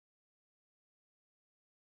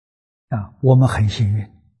我们很幸运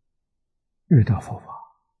遇到佛法，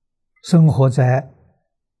生活在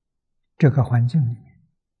这个环境里面，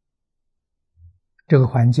这个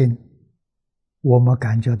环境我们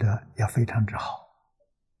感觉到也非常之好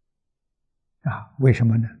为什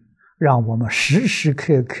么呢？让我们时时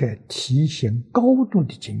刻刻提醒高度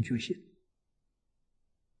的警觉性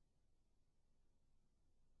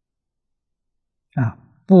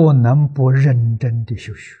不能不认真的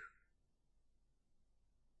修学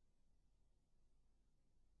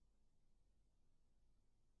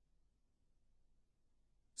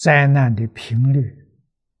灾难的频率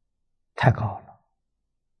太高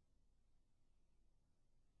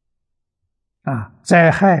了灾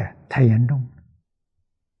害太严重了，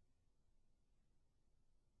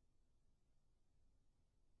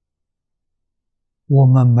我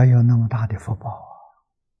们没有那么大的福报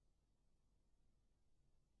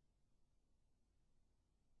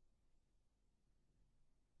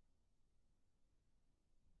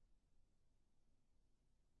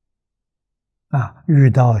遇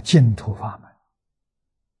到净土法门，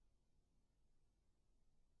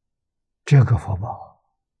这个福报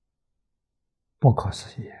不可思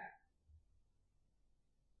议。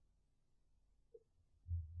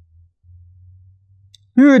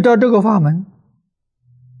遇到这个法门，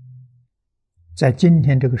在今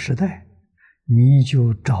天这个时代，你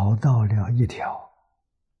就找到了一条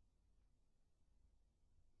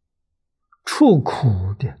出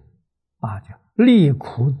苦的叫离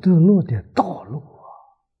苦得乐的道路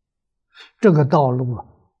这个道路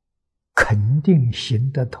肯定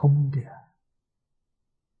行得通的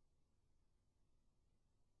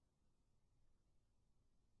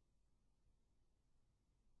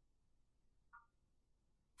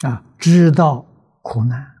知道苦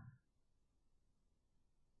难，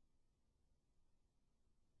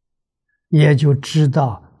也就知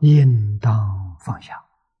道应当放下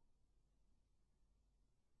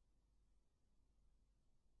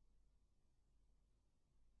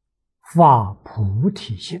发菩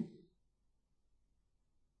提心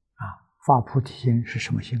发菩提心是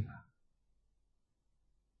什么心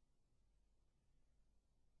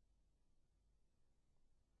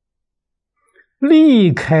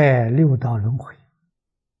离开六道轮回，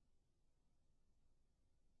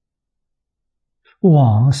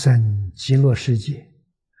往生极乐世界，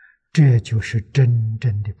这就是真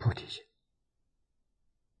正的菩提心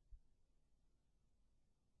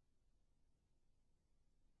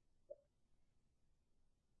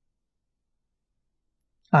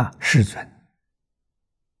世尊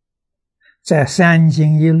在三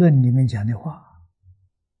经一论里面讲的话，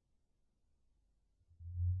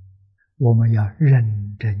我们要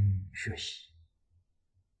认真学习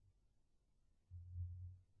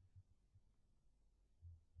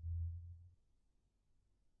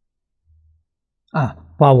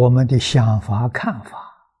把我们的想法看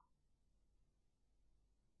法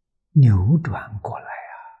扭转过来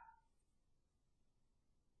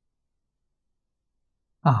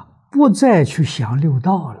不再去想六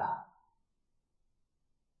道了，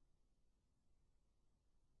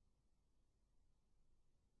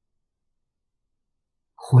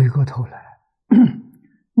回过头来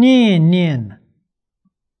念念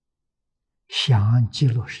想极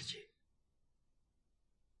乐世界。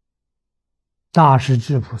大势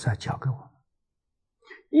至菩萨教给我们，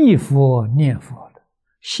忆佛念佛的，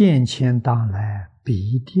现前当来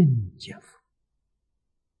必定见佛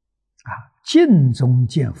尽中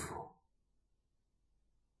见佛，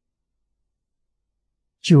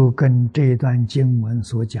就跟这段经文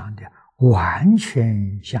所讲的完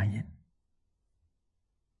全相应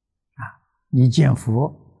你见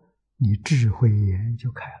佛，你智慧眼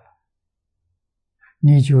就开了，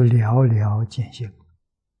你就了了见性，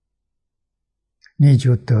你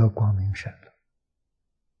就得光明身了。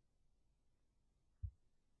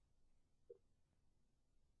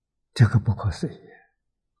这个不可思议，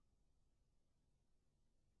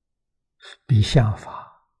比相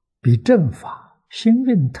法、比正法幸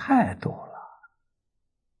运太多了。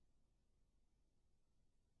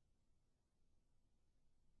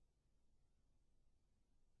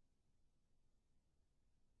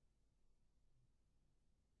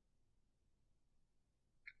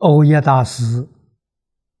欧耶大师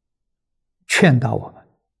劝导我们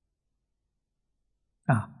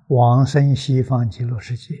往生西方极乐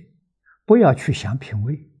世界，不要去想品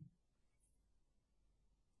位，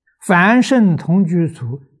凡圣同居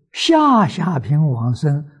土下品往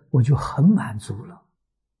生，我就很满足了。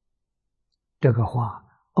这个话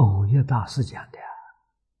欧耶大师讲的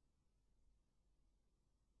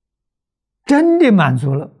真的满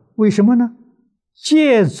足了。为什么呢？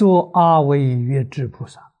借作阿惟越致菩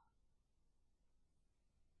萨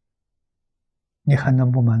你还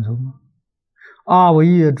能不满足吗？阿惟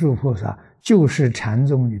越诸菩萨就是禅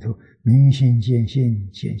宗里头明心见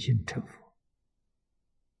性，见性成佛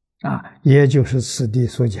也就是此地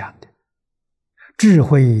所讲的智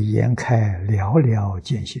慧眼开，了了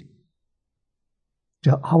见性。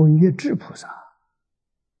这阿惟越致菩萨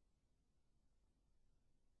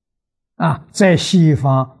在西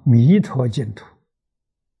方弥陀净土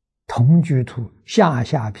同居土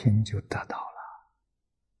下品就得到了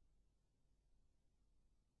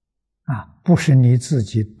不是你自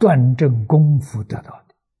己断证功夫得到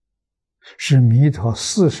的，是弥陀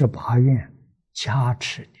48愿加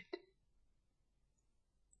持你的，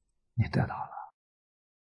你得到了。